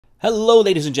Hello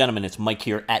ladies and gentlemen, it's Mike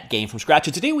here at Game From Scratch,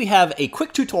 and today we have a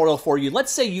quick tutorial for you.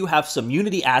 Let's say you have some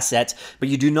Unity assets, but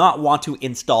you do not want to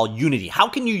install Unity. How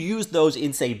can you use those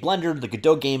in, say, Blender, the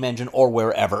Godot game engine, or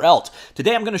wherever else?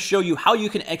 Today I'm going to show you how you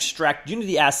can extract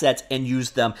Unity assets and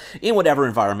use them in whatever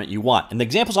environment you want. And the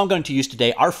examples I'm going to use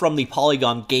today are from the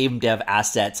Polygon Game Dev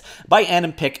Assets by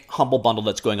Animpic Humble Bundle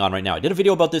that's going on right now. I did a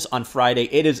video about this on Friday.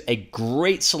 It is a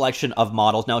great selection of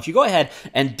models. Now, if you go ahead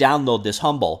and download this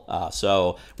Humble,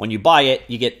 so when you buy it,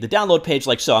 you get the download page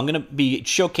like so. I'm going to be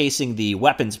showcasing the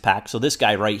weapons pack, so this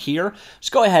guy right here.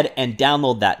 Just go ahead and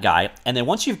download that guy, and then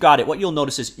once you've got it, what you'll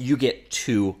notice is you get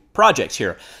two projects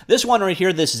here. This one right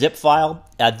here, this zip file,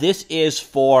 this is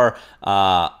for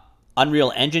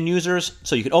Unreal Engine users,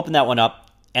 so you can open that one up,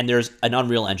 and there's an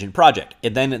Unreal Engine project.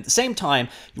 And then at the same time,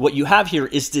 what you have here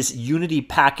is this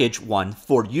UnityPackage one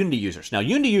for Unity users. Now,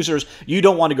 Unity users, you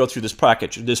don't want to go through this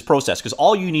process, because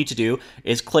all you need to do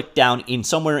is click down in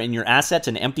somewhere in your assets,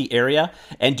 an empty area,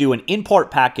 and do an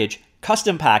import package,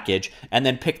 custom package, and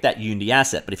then pick that Unity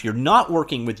asset. But if you're not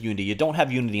working with Unity, you don't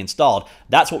have Unity installed,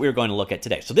 that's what we're going to look at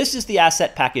today. So this is the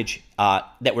asset package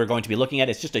that we're going to be looking at.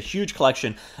 It's just a huge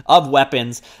collection of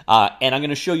weapons, and I'm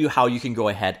going to show you how you can go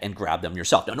ahead and grab them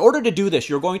yourself. Now, in order to do this,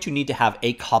 you're going to need to have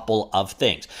a couple of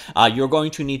things. You're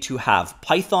going to need to have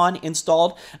Python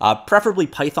installed, preferably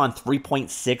Python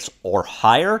 3.6 or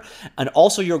higher, and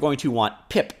also you're going to want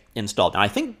pip installed. Now, I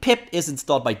think pip is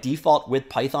installed by default with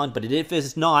Python, but if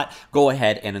it's not, go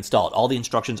ahead and install it. All the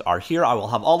instructions are here. I will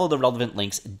have all of the relevant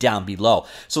links down below.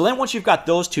 So then once you've got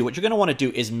those two, what you're going to want to do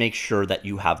is make sure that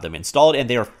you have them installed and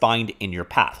they are found in your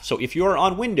path. So if you're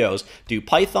on Windows, do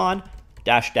Python --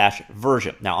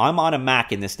 version. Now, I'm on a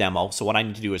Mac in this demo, so what I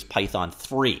need to do is Python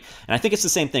 3. And I think it's the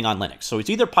same thing on Linux. So it's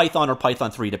either Python or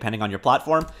Python 3, depending on your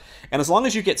platform. And as long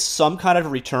as you get some kind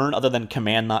of return other than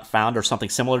command not found or something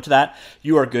similar to that,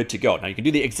 you are good to go. Now, you can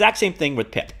do the exact same thing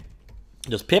with pip.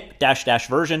 Just pip --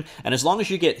 version, and as long as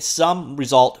you get some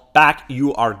result back,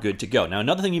 you are good to go. Now,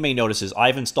 another thing you may notice is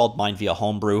I've installed mine via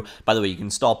Homebrew. By the way, you can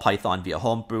install Python via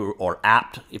Homebrew or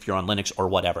apt if you're on Linux or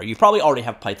whatever. You probably already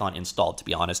have Python installed, to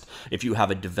be honest, if you have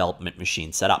a development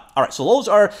machine set up. All right, so those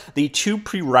are the two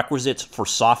prerequisites for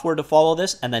software to follow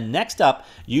this, and then next up,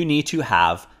 you need to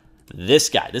have this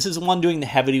guy. This is the one doing the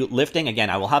heavy lifting. Again,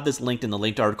 I will have this linked in the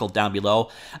linked article down below.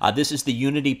 This is the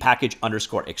UnityPackage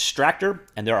 _ extractor,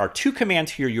 and there are two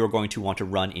commands here you're going to want to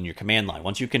run in your command line.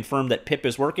 Once you confirm that pip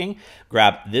is working,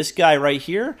 grab this guy right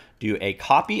here, do a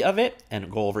copy of it, and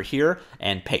go over here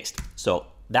and paste. So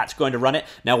that's going to run it.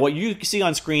 Now, what you see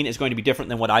on screen is going to be different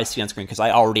than what I see on screen because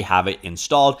I already have it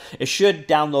installed. It should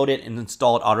download it and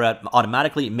install it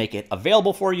automatically, make it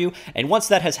available for you. And once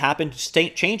that has happened,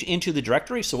 change into the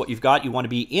directory. So what you've got, you want to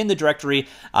be in the directory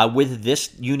with this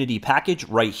Unity package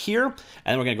right here. And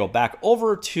then we're going to go back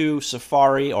over to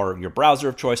Safari or your browser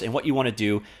of choice. And what you want to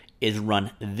do is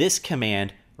run this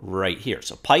command right here.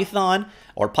 So Python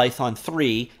or Python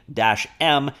 3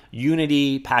 -m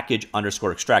UnityPackage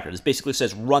 _ extractor. This basically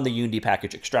says run the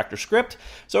UnityPackage extractor script.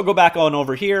 So go back on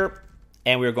over here,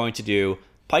 and we're going to do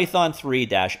Python 3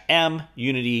 -m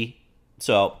Unity.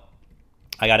 So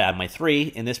I got to add my 3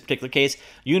 in this particular case,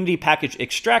 UnityPackage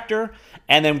extractor,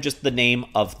 and then just the name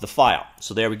of the file.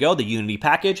 So there we go, the Unity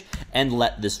package, and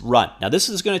let this run. Now, this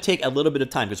is going to take a little bit of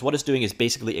time because what it's doing is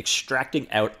basically extracting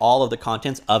out all of the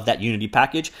contents of that Unity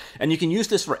package, and you can use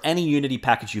this for any Unity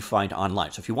package you find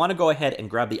online. So if you want to go ahead and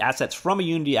grab the assets from a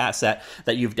Unity asset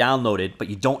that you've downloaded, but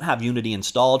you don't have Unity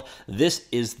installed, this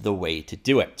is the way to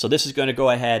do it. So this is going to go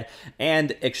ahead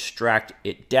and extract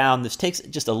it down. This takes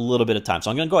just a little bit of time. So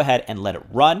I'm going to go ahead and let it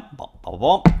run.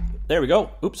 There we go.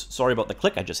 Oops, sorry about the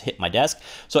click. I just hit my desk.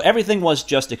 So everything was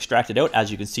just extracted out,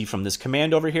 as you can see from this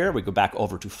command over here. We go back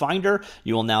over to Finder.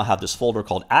 You will now have this folder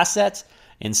called Assets.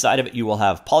 Inside of it, you will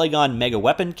have Polygon Mega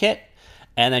Weapon Kit.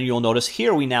 And then you'll notice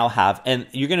here we now have, and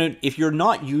you're going to, if you're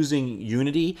not using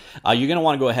Unity, you're going to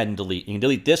want to go ahead and delete. You can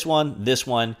delete this one, this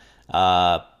one,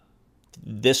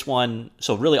 this one.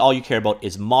 So really all you care about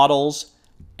is models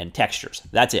and textures.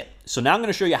 That's it. So now I'm going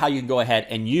to show you how you can go ahead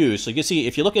and use. So you can see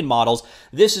if you look in models,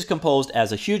 this is composed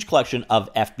as a huge collection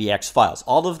of FBX files.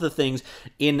 All of the things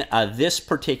in this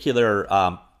particular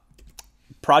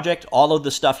project, all of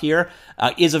the stuff here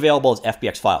is available as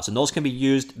FBX files, and those can be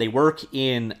used. They work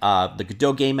in the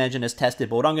Godot game engine as tested,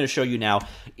 but what I'm going to show you now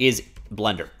is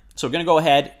Blender. So we're going to go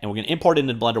ahead and we're going to import it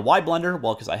into Blender. Why Blender?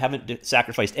 Well, because I haven't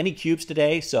sacrificed any cubes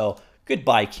today, so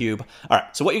goodbye cube. All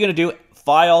right, so what you're going to do,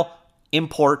 File,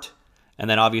 Import, and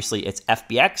then obviously it's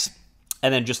FBX,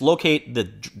 and then just locate the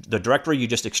directory you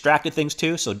just extracted things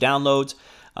to. So downloads,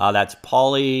 that's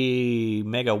Poly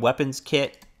Mega Weapons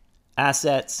Kit,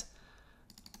 assets,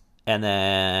 and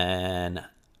then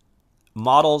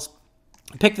models,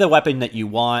 pick the weapon that you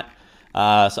want. So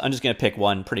I'm just going to pick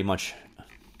one pretty much,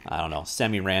 I don't know,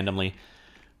 semi-randomly.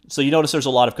 So you notice there's a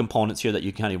lot of components here that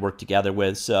you kind of work together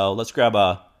with. So let's grab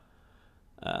a,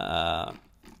 I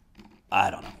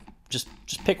don't know, just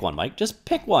pick one, Mike. Just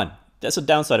pick one. That's the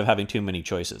downside of having too many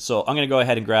choices. So I'm going to go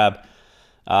ahead and grab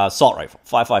assault rifle,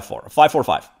 5.54,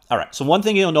 5.45. All right, so one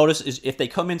thing you'll notice is if they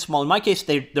come in small, in my case,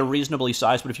 they're reasonably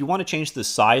sized, but if you want to change the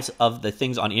size of the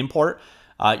things on import,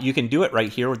 you can do it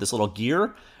right here with this little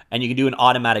gear, and you can do an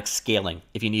automatic scaling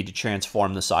if you need to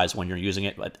transform the size when you're using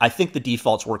it. But I think the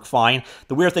defaults work fine.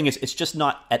 The weird thing is it's just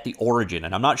not at the origin,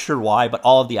 and I'm not sure why, but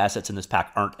all of the assets in this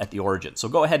pack aren't at the origin. So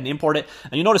go ahead and import it,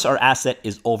 and you notice our asset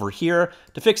is over here.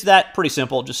 To fix that, pretty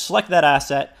simple. Just select that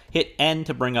asset, hit N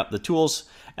to bring up the tools,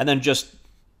 and then just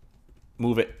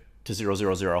move it to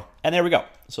 000, and there we go.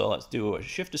 So let's do a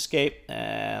shift escape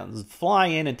and fly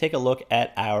in and take a look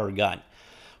at our gun.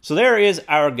 So there is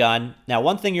our gun. Now,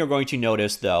 one thing you're going to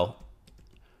notice, though,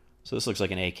 so this looks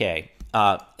like an AK.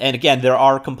 And again, there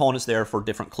are components there for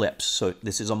different clips. So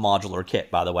this is a modular kit,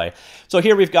 by the way. So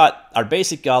here we've got our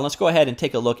basic gun. Let's go ahead and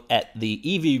take a look at the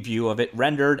EV view of it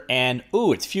rendered. And,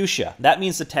 ooh, it's fuchsia. That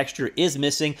means the texture is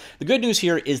missing. The good news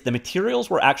here is the materials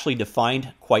were actually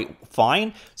defined quite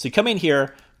fine. So you come in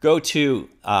here, go to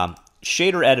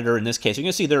shader editor in this case. You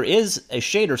can see there is a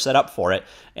shader set up for it.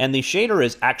 And the shader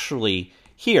is actually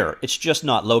here. It's just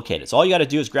not located. So all you got to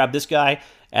do is grab this guy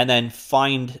and then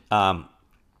find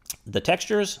the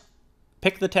textures,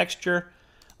 pick the texture,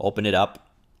 open it up,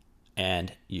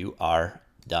 and you are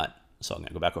done. So I'm going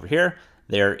to go back over here.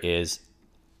 There is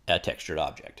a textured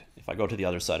object. If I go to the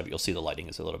other side of it, you'll see the lighting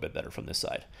is a little bit better from this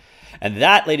side. And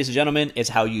that, ladies and gentlemen, is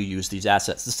how you use these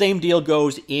assets. The same deal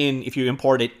goes in if you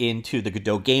import it into the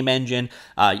Godot game engine.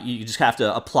 You just have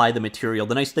to apply the material.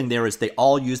 The nice thing there is they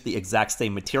all use the exact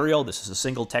same material. This is a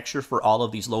single texture for all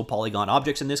of these low polygon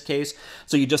objects in this case.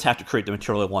 So you just have to create the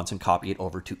material once and copy it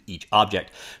over to each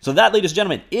object. So that, ladies and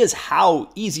gentlemen, is how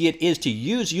easy it is to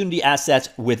use Unity assets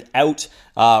without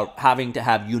having to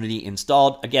have Unity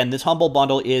installed. Again, this Humble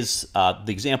Bundle is the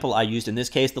example I used in this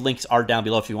case. The links are down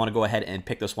below if you want to go ahead and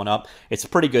pick this one up. It's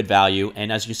pretty good value,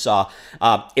 and as you saw,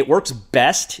 it works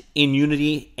best in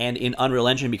Unity and in Unreal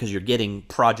Engine because you're getting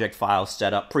project files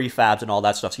set up, prefabs, and all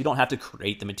that stuff, so you don't have to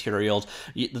create the materials.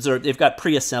 They've got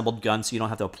pre-assembled guns, so you don't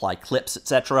have to apply clips,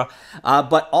 etc.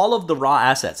 But all of the raw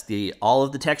assets, all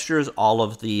of the textures, all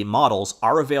of the models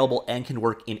are available and can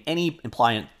work in any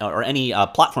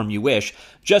platform you wish.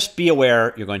 Just be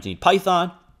aware you're going to need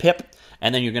Python, pip,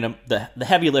 and then you're going to, the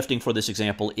heavy lifting for this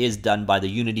example is done by the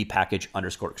UnityPackage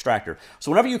 _extractor.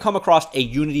 So whenever you come across a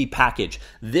Unity package,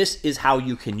 this is how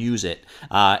you can use it.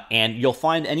 And you'll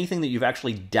find anything that you've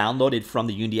actually downloaded from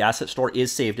the Unity Asset Store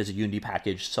is saved as a Unity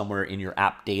package somewhere in your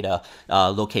app data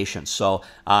location. So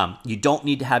you don't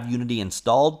need to have Unity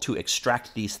installed to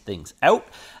extract these things out.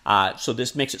 So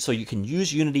this makes it so you can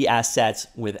use Unity assets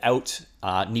without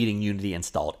needing Unity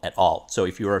installed at all. So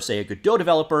if you are, say, a Godot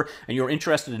developer and you're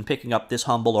interested in picking up this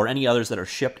Humble or any others that are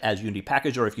shipped as Unity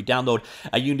package, or if you download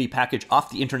a Unity package off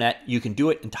the internet, you can do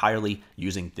it entirely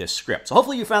using this script. So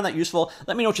hopefully you found that useful.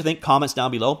 Let me know what you think. Comments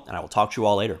down below, and I will talk to you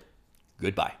all later.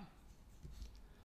 Goodbye.